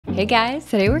Hey guys,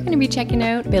 today we're going to be checking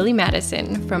out Billy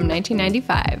Madison from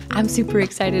 1995. I'm super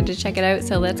excited to check it out,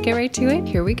 so let's get right to it.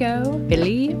 Here we go,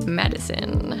 Billy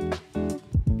Madison.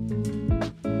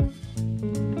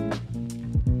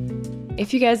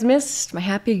 If you guys missed my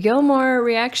Happy Gilmore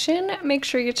reaction, make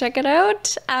sure you check it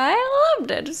out. I loved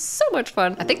it. It's so much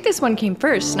fun. I think this one came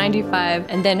first, 95,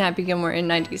 and then Happy Gilmore in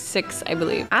 96, I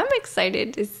believe. I'm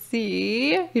excited to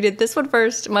see. He did this one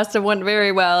first, must have went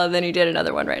very well, and then he did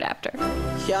another one right after.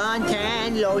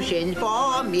 Suntan lotion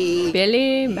for me.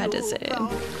 Billy Madison.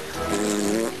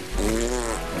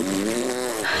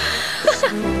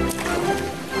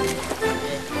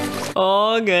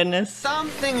 Oh goodness.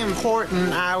 Something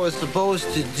important I was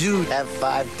supposed to do. Have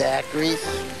 5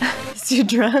 daiquiris. Is you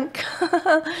drunk?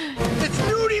 It's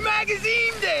Nudie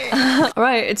Magazine Day!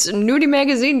 Alright, it's Nudie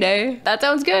Magazine Day. That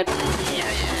sounds good.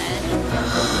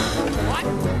 What?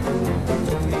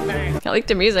 I like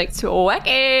the music. It's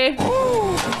wacky.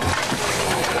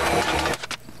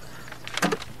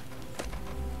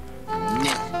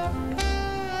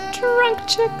 Drunk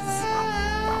chicks.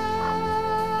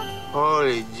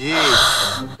 Holy jeez.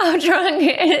 How drunk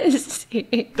is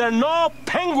he? They're no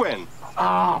penguin.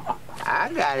 Oh,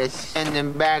 I gotta send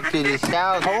them back to the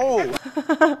South Pole.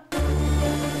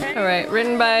 Alright,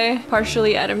 written by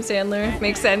partially Adam Sandler.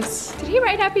 Makes sense. Did he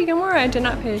write Happy Gilmore? I did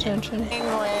not pay attention.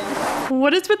 Penguin.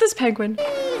 What is with this penguin?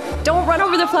 Don't run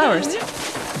over the flowers.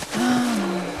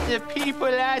 The people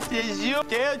at the zoo,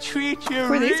 they'll treat you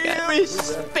Who are these real guys?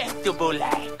 respectable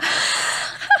like.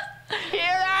 Here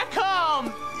I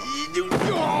come.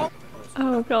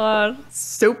 Oh god.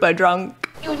 Super drunk.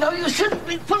 You know you shouldn't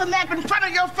be pulling that in front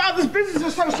of your father's business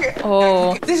associate.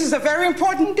 Oh. This is a very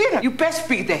important dinner. You best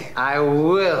be there. I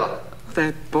will.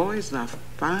 That boy's a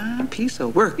fine piece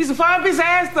of work. He's a fine piece of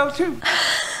ass, though, too.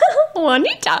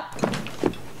 Juanita.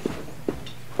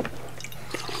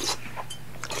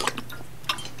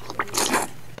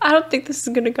 I don't think this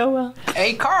is gonna go well.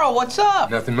 Hey, Carl, what's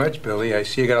up? Nothing much, Billy. I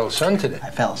see you got a little sun today.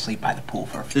 I fell asleep by the pool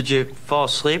for a few. Did you fall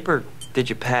asleep or did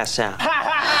you pass out?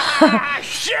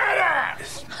 Shut up!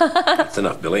 That's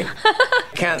enough, Billy.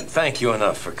 Can't thank you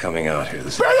enough for coming out here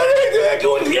this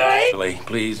Billy,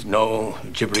 please, no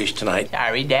gibberish tonight.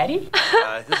 Sorry, Daddy.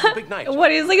 This is a big night.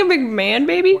 What, he's like a big man,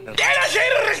 baby? That's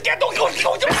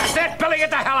it, Billy, get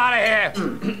the hell out of here!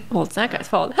 Well, it's that guy's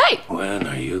fault. Hey! When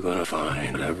are you gonna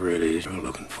find whatever it is you're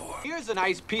looking for? Here's a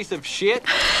nice piece of shit.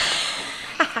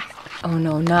 Oh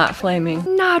no, not flaming.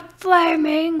 Not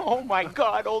flaming! Oh my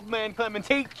God, old man Clemens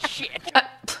hates shit.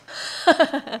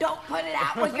 Don't put it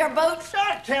out with your boots.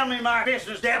 Don't tell me my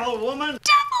business, devil woman!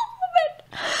 Devil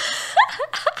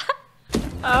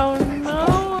woman! Oh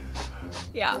no.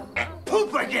 Yeah.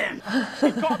 Poop again!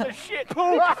 He called the shit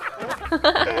poop.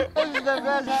 This is the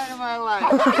best night of my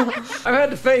life. I've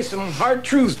had to face some hard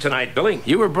truths tonight, Billy.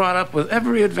 You were brought up with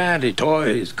every advantage.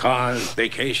 Toys, cars,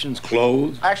 vacations,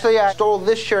 clothes. Actually, I stole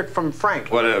this shirt from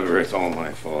Frank. Whatever, it's all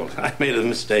my fault. I made a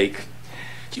mistake.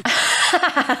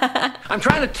 I'm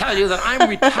trying to tell you that I'm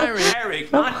retiring.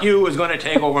 Eric, not you, is going to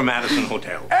take over Madison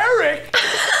Hotel. Eric!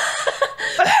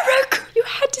 Eric! You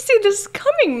had to see this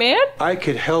coming, man. I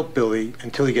could help Billy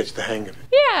until he gets the hang of it.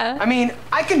 Yeah. I mean,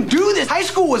 I can do this. High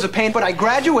school was a pain, but I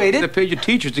graduated. They paid your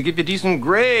teachers to give you decent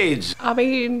grades. I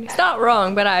mean, it's not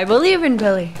wrong, but I believe in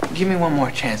Billy. Give me one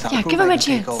more chance. I'll Yeah, prove give him I a can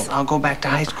take chance. over. I'll go back to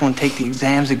high school and take the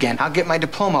exams again. I'll get my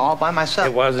diploma all by myself.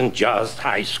 It wasn't just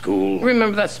high school.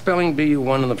 Remember that spelling bee you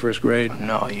won in the first grade?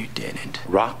 No, you didn't.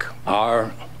 Rock,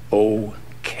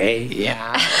 R-O-K.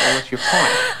 Yeah, so what's your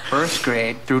point? First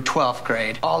grade through 12th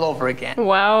grade, all over again.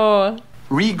 Wow.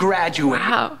 Regraduate.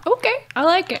 Wow. Okay, I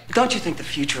like it. Don't you think the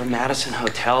future of Madison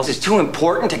Hotels is too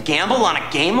important to gamble on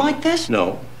a game like this?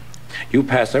 No. You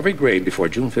pass every grade before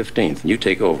June 15th, and you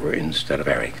take over instead of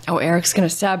Eric. Oh, Eric's gonna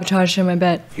sabotage him, I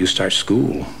bet. You start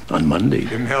school on Monday.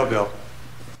 Give him hell, Bill.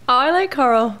 Oh, I like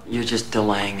Carl. You're just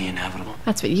delaying the inevitable.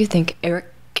 That's what you think,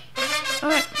 Eric. All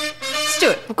right, let's do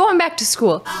it. We're going back to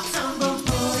school.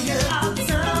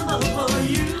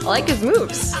 I like his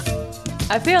moves.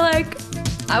 I feel like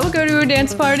I would go to a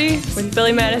dance party with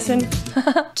Billy Madison.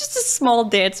 Just a small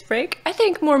dance break. I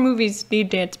think more movies need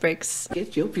dance breaks.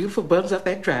 Get your beautiful bubs up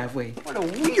that driveway. What a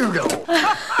weirdo.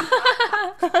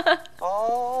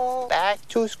 Oh, back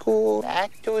to school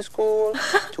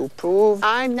to prove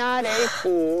I'm not a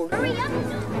fool. Hurry up.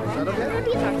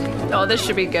 Oh, this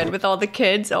should be good with all the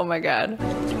kids. Oh my god.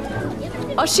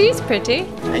 Oh, she's pretty.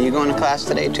 Are you going to class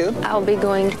today, too? I'll be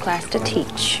going to class to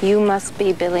teach. You must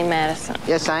be Billy Madison.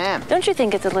 Yes, I am. Don't you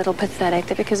think it's a little pathetic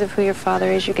that because of who your father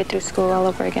is, you get through school all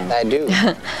over again? I do.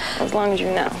 As long as you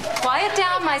know. Quiet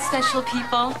down, my special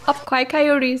people. Up, quiet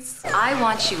coyotes. I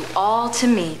want you all to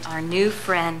meet our new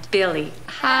friend, Billy.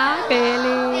 Hi,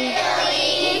 Billy.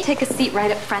 Take a seat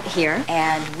right up front here,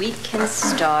 and we can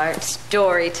start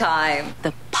story time.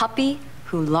 The puppy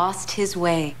who lost his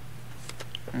way.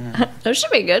 That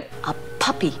should be good. A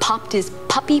puppy popped his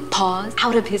puppy paws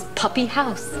out of his puppy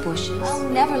house bushes. I'll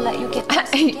never let you get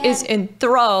lost He again. is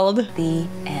enthralled. The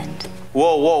end.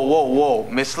 Whoa, whoa, whoa, whoa.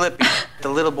 Miss Slippy, the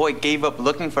little boy gave up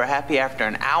looking for Happy after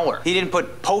an hour. He didn't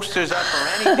put posters up or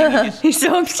anything. He just... He's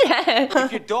so upset.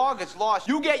 If your dog is lost,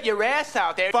 you get your ass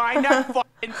out there, find that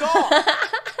fucking dog.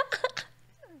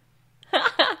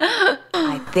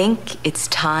 I think it's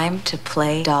time to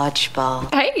play dodgeball.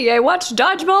 Hey, I watched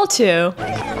Dodgeball too.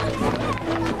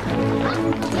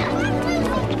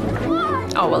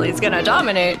 Oh, well, he's gonna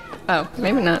dominate. Oh,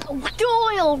 maybe not.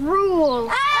 Doyle rule.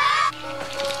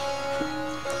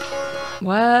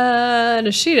 What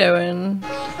is she doing?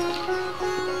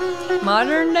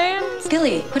 Modern dance?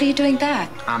 Billy, what are you doing back?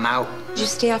 I'm out. You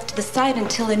stay off to the side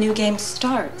until a new game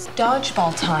starts.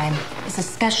 Dodgeball time is a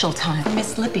special time.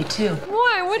 Miss Lippy, too.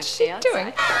 Why? What's she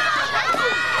doing?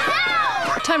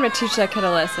 Time to teach that kid a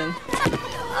lesson.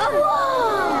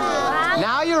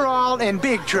 Now you're all in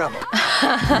big trouble.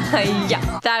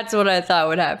 Yeah, that's what I thought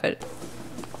would happen.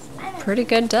 Pretty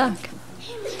good duck.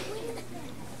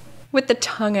 With the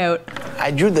tongue out.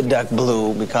 I drew the duck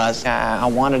blue because I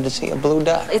wanted to see a blue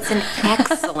duck. It's an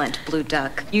excellent blue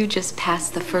duck. You just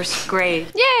passed the first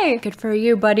grade. Yay! Good for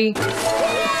you, buddy.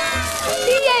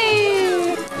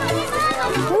 Yay!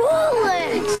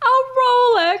 Rolex. A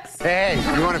Rolex. Hey,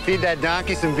 you want to feed that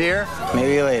donkey some beer?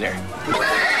 Maybe later.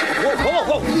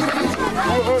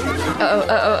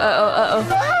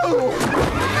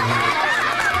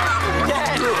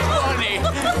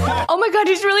 Oh my god,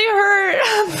 he's really hurt.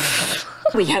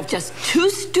 We have just 2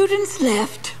 students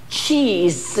left.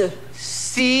 Cheese.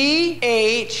 C-H-E-E-S-E.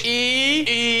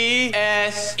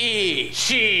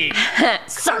 Cheese.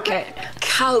 Suck it.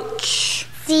 Couch.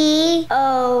 C-O-W.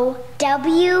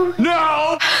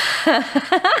 No!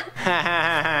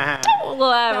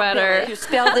 Laugh at her. If you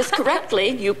spell this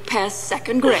correctly, you pass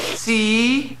second grade.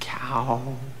 C-O-R.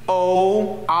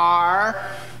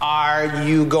 Are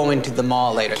you going to the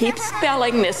mall later? Keep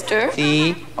spelling, mister.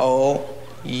 C-O-U-C-H.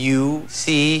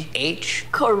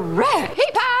 Correct. He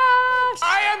passed.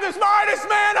 I am the smartest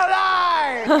man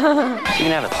alive! You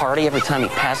gonna have a party every time he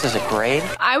passes a grade?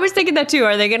 I was thinking that too.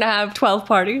 Are they gonna have 12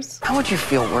 parties? How would you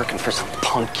feel working for some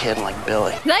punk kid like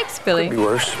Billy? Thanks, Billy. Be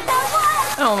worse.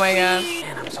 Oh my god.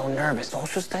 Man, I'm so nervous.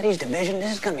 Social studies division,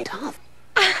 this is gonna be tough.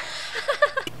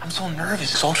 I'm so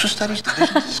nervous. Social studies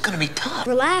division, this is gonna be tough.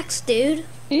 Relax, dude.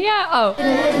 Yeah, oh.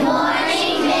 Good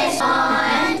morning, Miss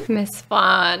Vaughn. Miss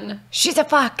Vaughn. She's a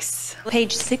fox.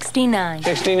 Page 69.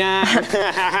 69.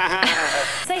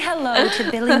 Say hello to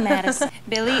Billy Madison.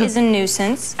 Billy is a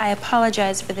nuisance. I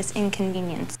apologize for this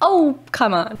inconvenience. Oh,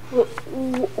 come on.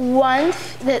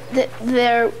 Once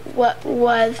there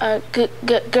was a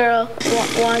girl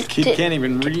wanted Kid can't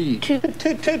even read.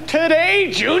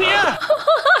 Today, Junior?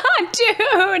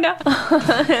 Dude.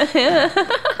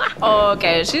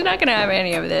 Okay, she's not gonna have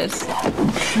any of this.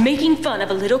 Making fun of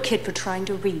a little kid for trying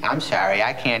to read. I'm sorry,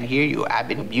 I can't hear you. I've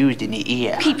been abused in the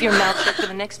ear. Keep your mouth shut for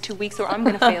the next 2 weeks or I'm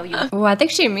gonna fail you. Oh, I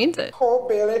think she means it. Oh,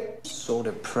 Billy. So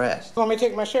depressed. Want me to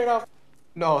take my shirt off?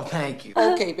 No, thank you.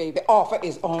 Okay, baby. Offer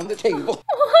is on the table.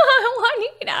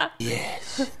 Juanita.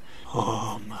 Yes.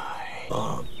 Oh, my.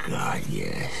 Oh, God,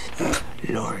 yes.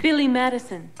 Lord. Billy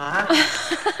Madison.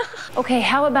 Okay,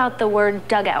 how about the word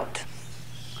dugout?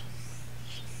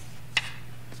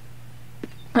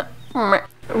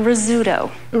 Risotto.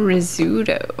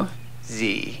 Risotto.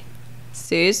 Z.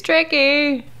 Sue's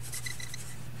tricky.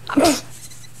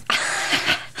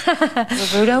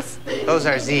 Risotto? Those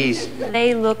are Z's.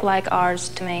 They look like ours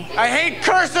to me. I hate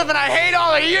cursive and I hate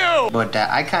all of you! But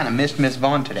I kind of missed Miss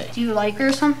Vaughn today. Do you like her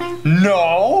or something?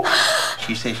 No!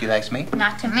 She says she likes me?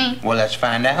 Not to me. Well, let's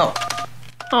find out.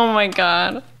 Oh my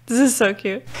god. This is so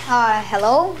cute.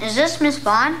 Hello? Is this Miss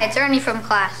Vaughn? It's Ernie from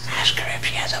class. Ask her if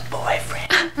she has a boyfriend.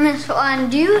 Miss Vaughn,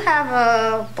 do you have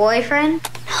a boyfriend?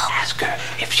 Ask her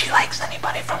if she likes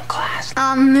anybody from class.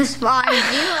 Miss Vaughn,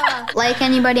 do you like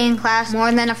anybody in class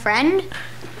more than a friend?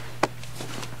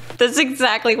 That's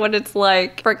exactly what it's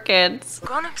like for kids.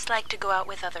 Grown-ups like to go out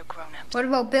with other grown-ups. What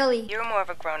about Billy? You're more of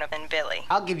a grown-up than Billy.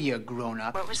 I'll give you a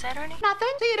grown-up. What was that, Ernie? Nothing.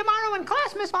 See you tomorrow in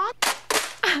class, Miss Vaughn.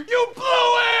 You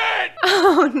blew it!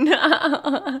 Oh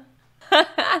no.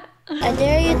 I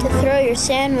dare you to throw your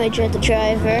sandwich at the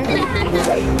driver.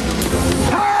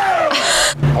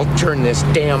 I'll turn this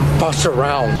damn bus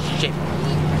around. Shit.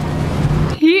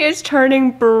 He is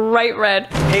turning bright red.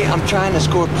 Hey, I'm trying to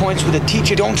score points with a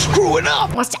teacher. Don't screw it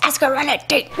up. Wants to ask her on a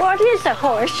date. What is a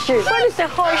horseshoe? What does a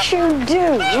horseshoe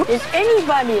do? Is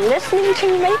anybody listening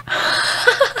to me?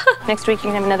 Next week,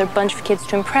 you're gonna have another bunch of kids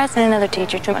to impress and another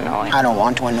teacher to annoy. I don't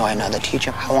want to annoy another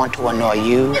teacher. I want to annoy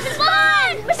you. It's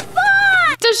fun! It's fun!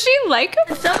 Does she like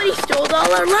him? Somebody stole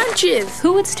all our lunches.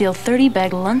 Who would steal 30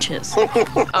 bag lunches?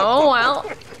 Oh, well.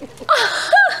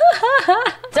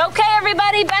 It's okay,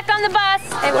 everybody. Back on the bus.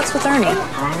 Hey, what's with Ernie? I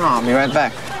don't know. I'll be right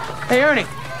back. Hey, Ernie.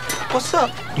 What's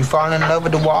up? You falling in love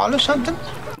with the wall or something?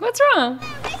 What's wrong?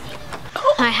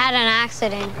 I had an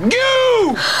accident.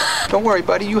 You! Don't worry,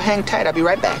 buddy. You hang tight. I'll be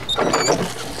right back.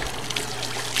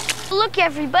 Look,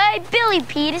 everybody. Billy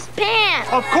peed his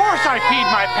pants. Of course I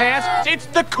peed my pants. It's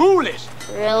the coolest.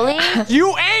 Really?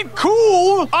 You ain't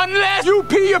cool unless you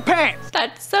pee your pants.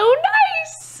 That's so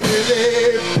nice.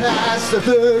 Past the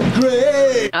third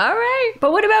grade. All right.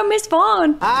 But what about Miss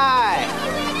Vaughn? Hi.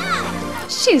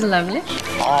 She's lovely.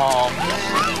 Oh,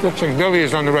 looks like Billy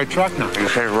is on the right track now. You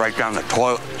said right down the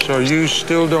toilet. So you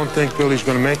still don't think Billy's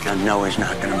gonna make it? I know he's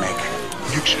not gonna make it.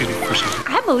 You excited for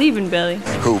something? I believe in Billy.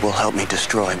 Who will help me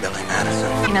destroy Billy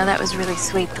Madison? You know, that was really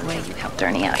sweet the way you helped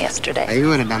Ernie out yesterday. You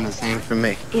would have done the same for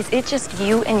me. Is it just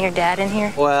you and your dad in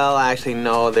here? Well, actually,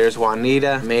 no. There's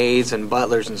Juanita, maids, and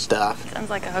butlers and stuff. Sounds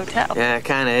like a hotel. Yeah, it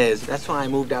kind of is. That's why I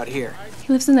moved out here.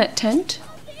 He lives in that tent?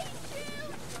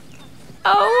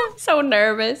 Oh, so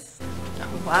nervous. Oh,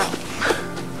 wow.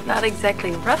 Not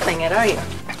exactly roughing it, are you?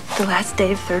 The last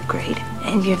day of third grade,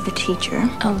 and you're the teacher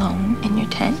alone in your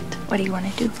tent. What do you want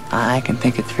to do? I can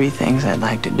think of 3 things I'd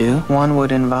like to do. 1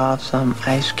 would involve some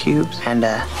ice cubes and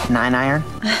a 9-iron.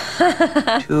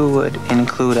 2 would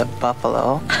include a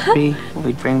buffalo. 3,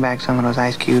 we'd bring back some of those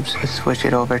ice cubes and switch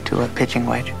it over to a pitching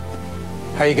wedge.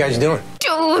 How you guys doing?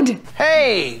 Dude!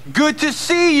 Hey, good to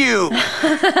see you.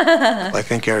 I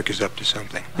think Eric is up to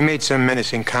something. He made some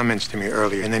menacing comments to me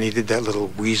earlier, and then he did that little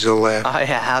weasel laugh. Oh,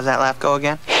 yeah. How's that laugh go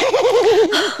again?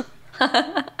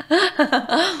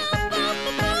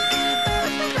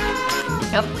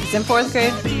 Yep, he's in 4th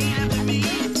grade.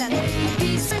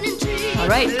 All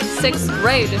right, 6th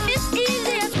grade.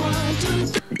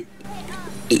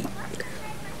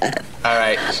 All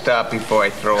right, stop before I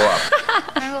throw up.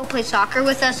 Wanna go play soccer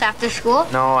with us after school?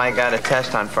 No, I got a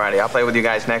test on Friday. I'll play with you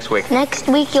guys next week. Next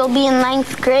week you'll be in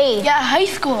 9th grade. Yeah, high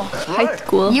school. High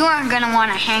school. You aren't gonna want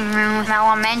to hang around with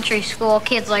elementary school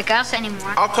kids like us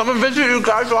anymore. I'll come and visit you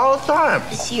guys all the time.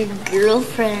 Is your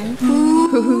girlfriend?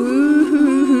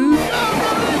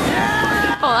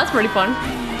 Oh, that's pretty fun.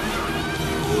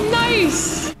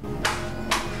 Nice.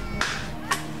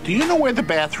 Do you know where the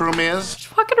bathroom is?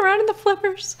 Just walking around in the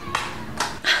flippers.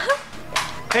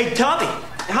 Hey, Tubby,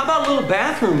 how about a little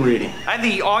bathroom reading? I have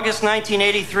the August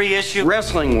 1983 issue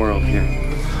Wrestling World here.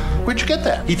 Where'd you get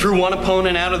that? He threw one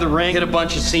opponent out of the ring, hit a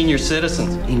bunch of senior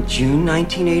citizens. In June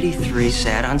 1983,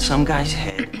 sat on some guy's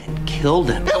head and killed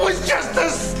him. It was just a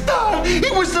stunt.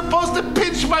 He was supposed to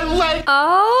pinch my leg.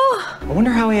 Oh. I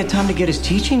wonder how he had time to get his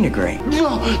teaching degree.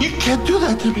 No, you can't do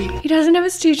that to me. He doesn't have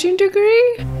his teaching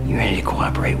degree? You ready to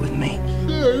cooperate with me?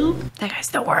 That guy's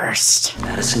the worst.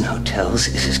 Madison Hotels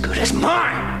is as good as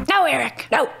mine. No, Eric.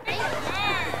 No.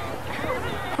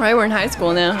 Right, we're in high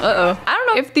school now. Uh-oh. I don't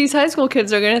know if these high school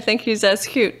kids are gonna think he's as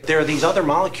cute. There are these other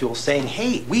molecules saying,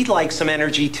 hey, we'd like some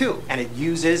energy too. And it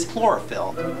uses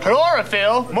chlorophyll.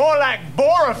 Chlorophyll? More like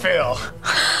borophyll.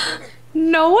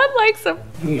 No one likes him.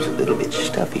 He's a little bit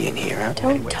stuffy in here, huh?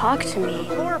 Don't talk to me.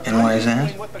 And why is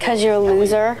that? Because you're a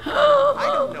loser.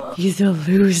 He's a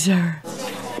loser.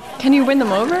 Can you win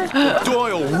them over?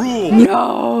 Doyle rule.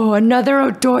 No, another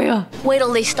O'Doyle. Wait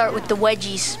till they start with the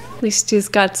wedgies. At least he's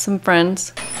got some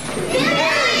friends.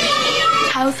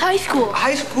 How's high school?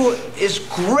 High school is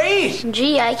great.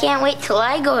 Gee, I can't wait till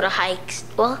I go to high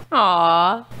school.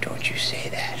 Aww. Don't you say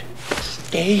that.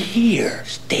 Stay here.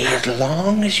 Stay as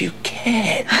long as you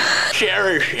can.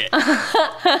 Cherish it.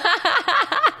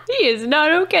 He is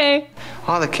not okay.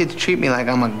 All the kids treat me like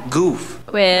I'm a goof.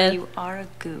 Well, You are a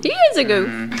goof. he is a goof.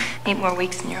 8 more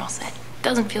weeks and you're all set.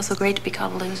 Doesn't feel so great to be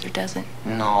called a loser, does it?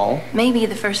 No. Maybe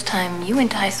the first time you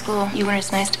went to high school, you weren't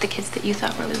as nice to the kids that you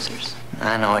thought were losers.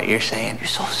 I know what you're saying. You're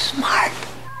so smart.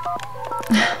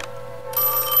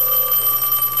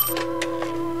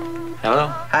 Hello?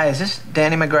 Hi, is this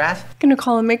Danny McGrath? Gonna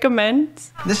call him make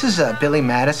amends. This is Billy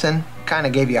Madison. kind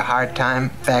of gave you a hard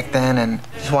time back then, and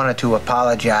just wanted to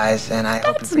apologize, and I hope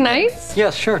you That's nice.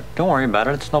 Yeah, sure. Don't worry about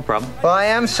it. It's no problem. Well, I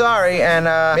am sorry, and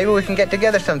maybe we can get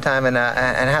together sometime and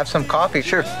have some coffee.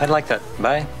 Sure, I'd like that.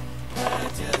 Bye.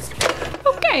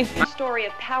 Okay. Story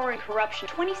of power and corruption.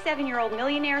 27-year-old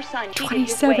millionaire son cheated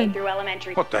his way through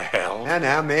elementary. What the hell? And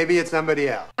now maybe it's somebody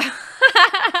else.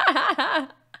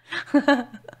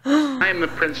 I am the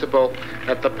principal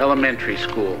at the elementary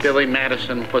school. Billy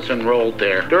Madison was enrolled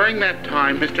there. During that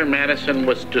time, Mr. Madison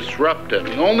was disruptive.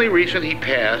 The only reason he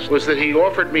passed was that he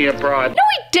offered me a bribe. No,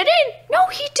 he didn't. No,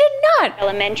 he did not.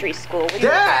 Elementary school.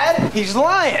 Dad, he's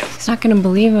lying. He's not gonna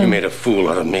believe him. You made a fool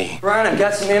out of me. Brian, I've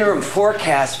got some interim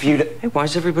forecasts for you to... Hey, why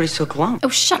is everybody so glum? Oh,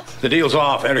 shut up. The deal's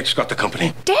off. Eric's got the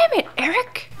company. Damn it,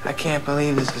 Eric. I can't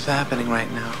believe this is happening right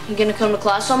now. You gonna come to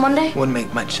class on Monday? Wouldn't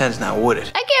make much sense now, would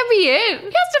it? I can't be it. He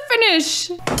has to finish.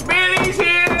 Billy's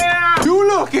here. You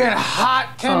looking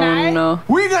hot tonight? Oh, no.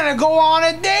 We're gonna go on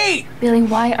a date. Billy,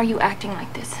 why are you acting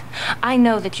like this? I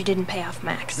know that you didn't pay off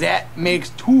Max. That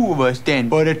makes two of us then,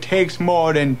 but it takes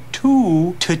more than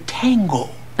two to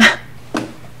tango.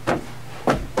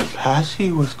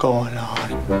 Passy, what's going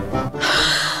on?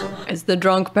 It's the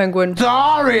drunk penguin.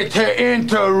 Sorry to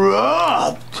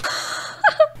interrupt.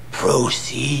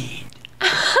 Proceed.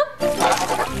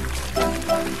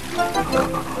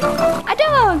 A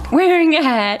dog wearing a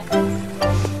hat.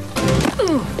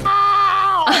 Ooh.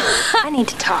 I need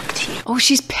to talk to you. Oh,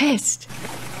 she's pissed.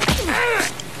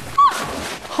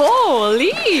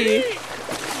 Holy!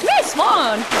 Miss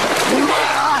Vaughn!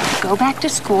 Go back to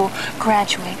school,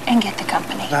 graduate, and get the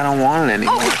company. I don't want it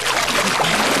anymore.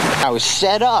 I was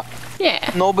set up.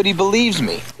 Yeah. Nobody believes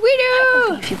me. We do! I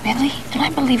believe you, Billy, and I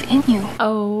believe in you.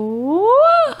 Oh.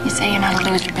 You say you're not a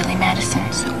loser, Billy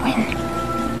Madison, so win.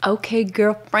 Okay,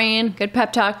 girlfriend. Good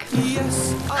pep talk.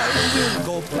 Yes, I will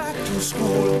go back to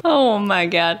school. Oh my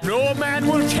god. No man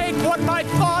will take what my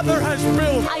father has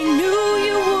built. I knew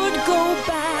you would go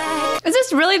back. Is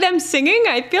this really them singing?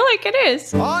 I feel like it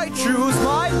is. I choose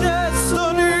my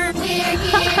destiny.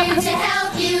 We're here to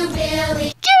help you,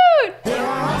 Billy. Cute! There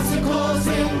are obstacles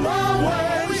in the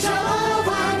way we shall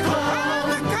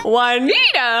overcome.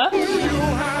 Juanita! Do you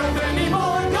have any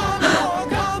more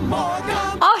gum?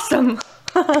 Awesome.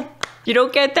 You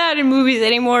don't get that in movies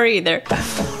anymore either.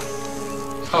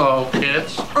 Hello,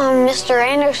 kids. Mr.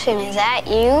 Anderson, is that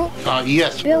you?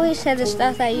 Yes. Billy said the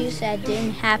stuff that you said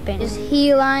didn't happen. Is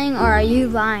he lying or are you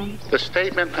lying? The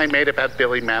statement I made about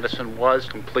Billy Madison was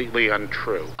completely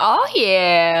untrue. Oh,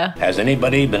 yeah. Has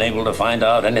anybody been able to find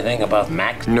out anything about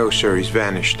Max? No, sir, he's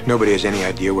vanished. Nobody has any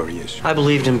idea where he is. I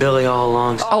believed in Billy all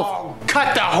along. Oh,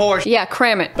 cut the horse. Yeah,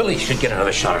 cram it. Billy should get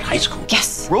another shot at high school.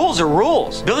 Yes. Rules are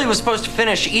rules. Billy was supposed to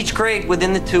finish each grade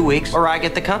within the 2 weeks, or I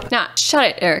get the company. Nah, shut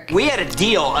it, Eric. We had a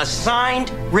deal, a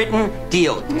signed, written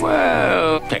deal.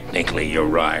 Well, technically you're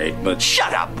right, but...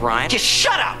 Shut up, Brian. Just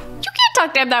shut up. You can't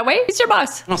talk to him that way. He's your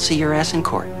boss. I'll see your ass in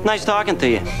court. Nice talking to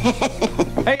you.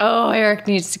 Oh, Eric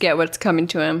needs to get what's coming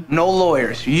to him. No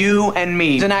lawyers, you and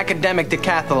me. It's an academic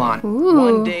decathlon. Ooh.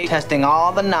 One day testing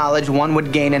all the knowledge one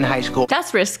would gain in high school.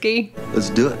 That's risky. Let's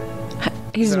do it.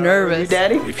 He's nervous. You,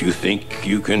 Daddy? If you think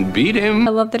you can beat him...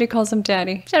 I love that he calls him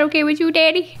Daddy. Is that okay with you,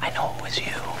 Daddy? I know it was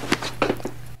you.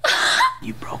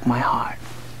 You broke my heart.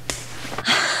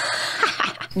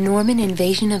 Norman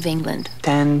invasion of England.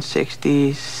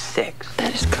 1066.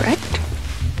 That is correct.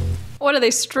 What are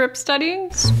they strip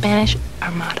studying? Spanish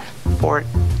Armada.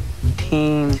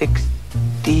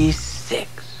 1466.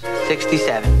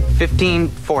 67.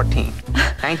 1514.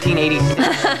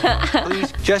 1986.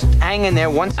 Please just hang in there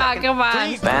one second. Come on.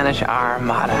 Please. Spanish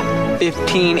Armada.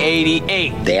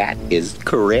 1588. That is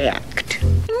correct.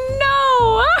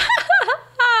 No.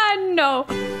 No.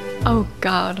 Oh,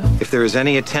 God. If there is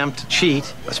any attempt to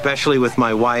cheat, especially with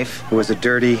my wife, who is a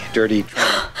dirty, dirty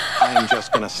tramp, I am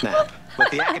just gonna snap.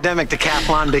 Let the academic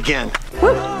decathlon begin.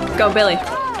 Woo. Go, Billy.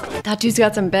 That dude's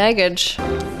got some baggage.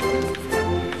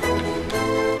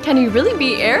 Can he really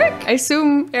be Eric? I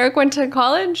assume Eric went to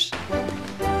college?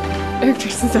 Eric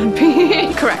dresses on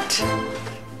pink. Correct.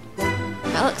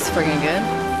 That looks friggin' good.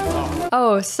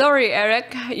 Oh, sorry,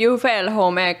 Eric. You failed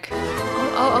home ec.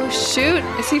 Oh, shoot.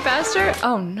 Is he faster?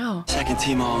 Oh, no. Second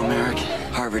team All-American.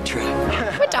 Harvard trip.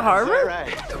 Went to Harvard?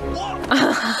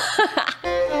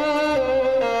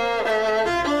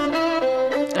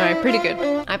 All right, pretty good.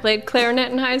 I played clarinet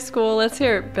in high school. Let's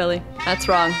hear it, Billy. That's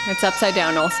wrong. It's upside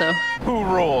down also. Who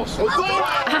rules? Did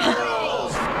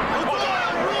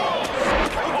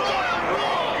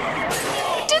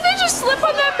they just slip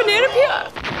on that banana peel?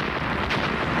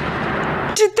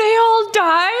 Did they all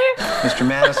die? Mr.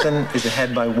 Madison is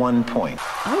ahead by 1 point.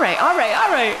 All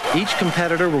right. Each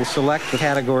competitor will select the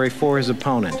category for his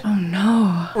opponent. Oh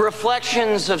no.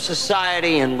 Reflections of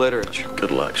society and literature.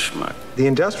 Good luck, schmuck. The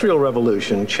Industrial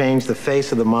Revolution changed the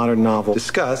face of the modern novel.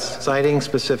 Discuss, citing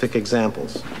specific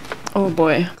examples. Oh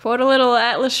boy. Quote a little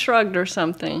Atlas Shrugged or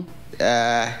something.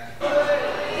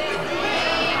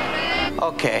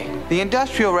 Okay, the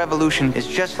Industrial Revolution is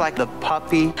just like the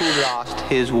puppy who lost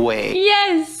his way.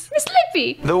 Yes, Miss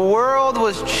Lippy. The world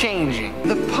was changing.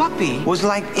 The puppy was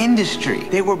like industry.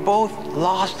 They were both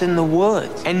lost in the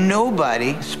woods. And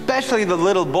nobody, especially the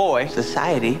little boy,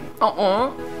 society,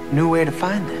 knew where to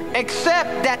find them.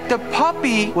 Except that the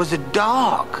puppy was a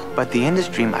dog. But the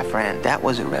industry, my friend, that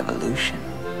was a revolution.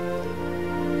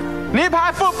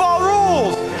 Nip-high football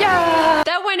rules! Yeah!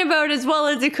 That went about as well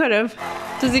as it could have.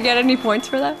 Does he get any points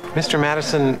for that? Mr.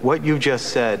 Madison, what you just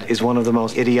said is one of the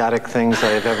most idiotic things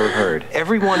I have ever heard.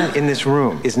 Everyone in this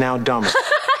room is now dumb.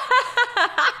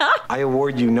 I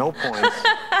award you no points,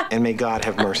 and may God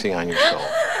have mercy on your soul.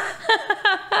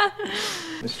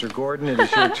 Mr. Gordon, it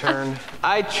is your turn.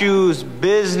 I choose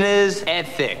business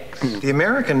ethics. The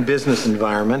American business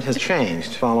environment has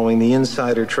changed following the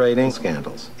insider trading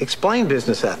scandals. Explain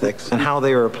business ethics and how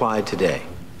they are applied today.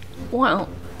 Wow.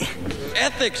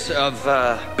 Ethics of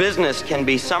business can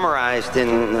be summarized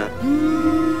in...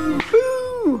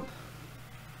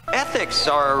 Ethics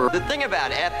are... The thing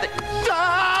about ethics...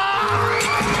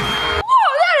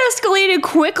 Whoa, that escalated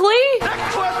quickly.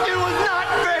 That question was not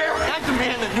fair! I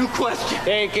demand a new question.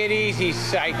 Take it easy,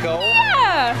 psycho.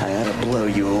 Yeah. I ought to blow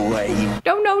you away.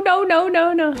 No.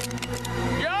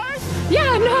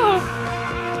 Yeah, no.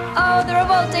 Oh, the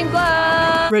revolting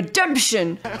blood.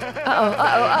 Redemption.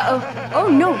 Uh-oh. Oh,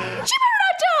 no. She better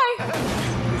not die.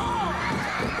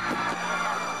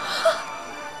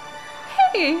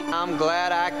 Hey. I'm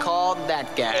glad I called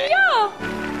that guy. Yeah.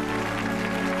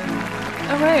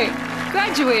 All right.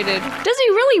 Graduated. Does he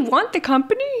really want the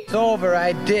company? It's over.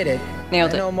 I did it.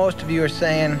 Nailed it. I know most of you are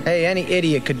saying, hey, any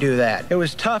idiot could do that. It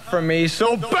was tough for me,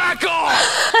 so back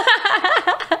off!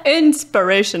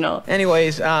 Inspirational.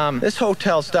 Anyways, this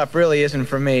hotel stuff really isn't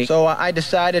for me. So I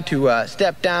decided to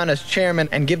step down as chairman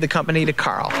and give the company to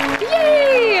Carl.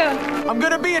 Yay! I'm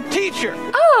gonna be a teacher.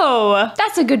 Oh,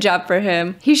 that's a good job for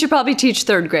him. He should probably teach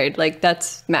 3rd grade. Like,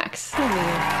 that's max.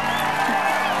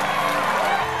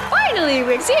 Finally,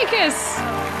 we see a kiss.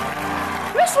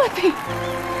 Miss Lippy.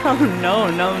 Oh, no.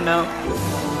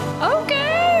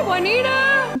 Okay,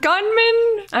 Juanita.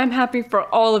 Gunman. I'm happy for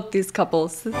all of these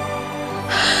couples.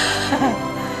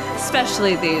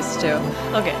 Especially these two.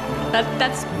 Okay,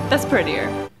 that's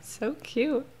prettier. So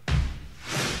cute.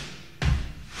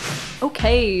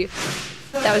 Okay,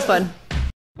 that was fun.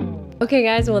 Okay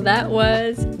guys, well that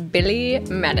was Billy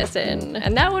Madison.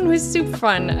 And that one was super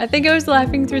fun. I think I was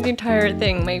laughing through the entire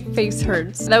thing. My face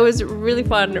hurts. That was really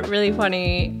fun, really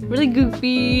funny, really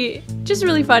goofy, just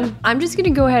really fun. I'm just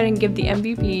gonna go ahead and give the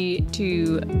MVP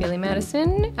to Billy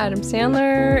Madison, Adam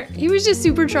Sandler. He was just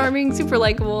super charming, super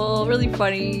likable, really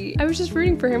funny. I was just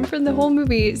rooting for him for the whole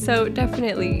movie. So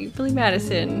definitely Billy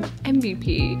Madison,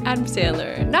 MVP, Adam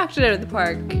Sandler, knocked it out of the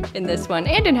park in this one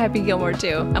and in Happy Gilmore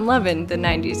too. I'm loving the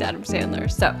 90s Adam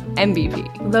Sandler, so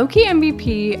MVP. Low-key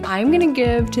MVP, I'm gonna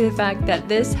give to the fact that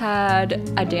this had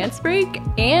a dance break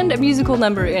and a musical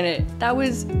number in it. That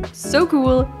was so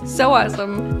cool, so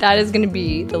awesome. That is gonna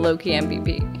be the low-key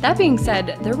MVP. That being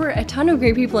said, there were a ton of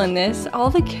great people in this. All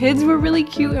the kids were really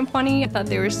cute and funny. I thought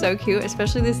they were so cute,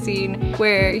 especially the scene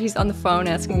where he's on the phone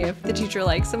asking if the teacher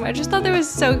likes him. I just thought that was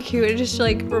so cute. It just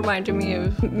like reminded me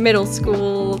of middle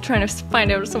school, trying to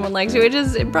find out if someone likes you.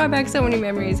 It brought back so many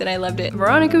memories and I loved it.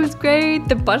 Veronica was great.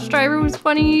 The bus driver was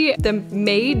funny. The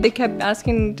maid that kept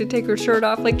asking to take her shirt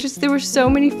off. Like just, there were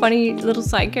so many funny little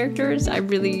side characters. I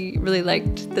really, really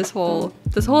liked this whole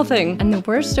thing. And the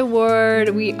worst award,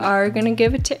 we are gonna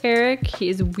give it to Eric. He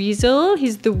is Weasel.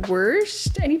 He's the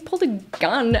worst. And he pulled a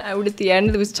gun out at the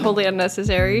end that was totally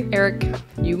unnecessary. Eric,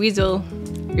 you Weasel,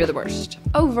 you're the worst.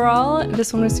 Overall,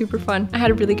 this one was super fun. I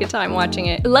had a really good time watching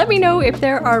it. Let me know if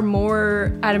there are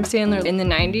more Adam Sandler in the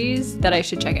 90s that I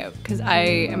should check out, because I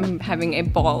am having a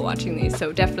ball watching these,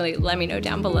 so definitely let me know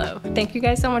down below. Thank you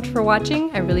guys so much for watching.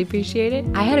 I really appreciate it.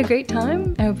 I had a great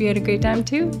time. I hope you had a great time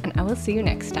too, and I will see you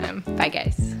next time. Bye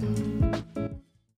guys.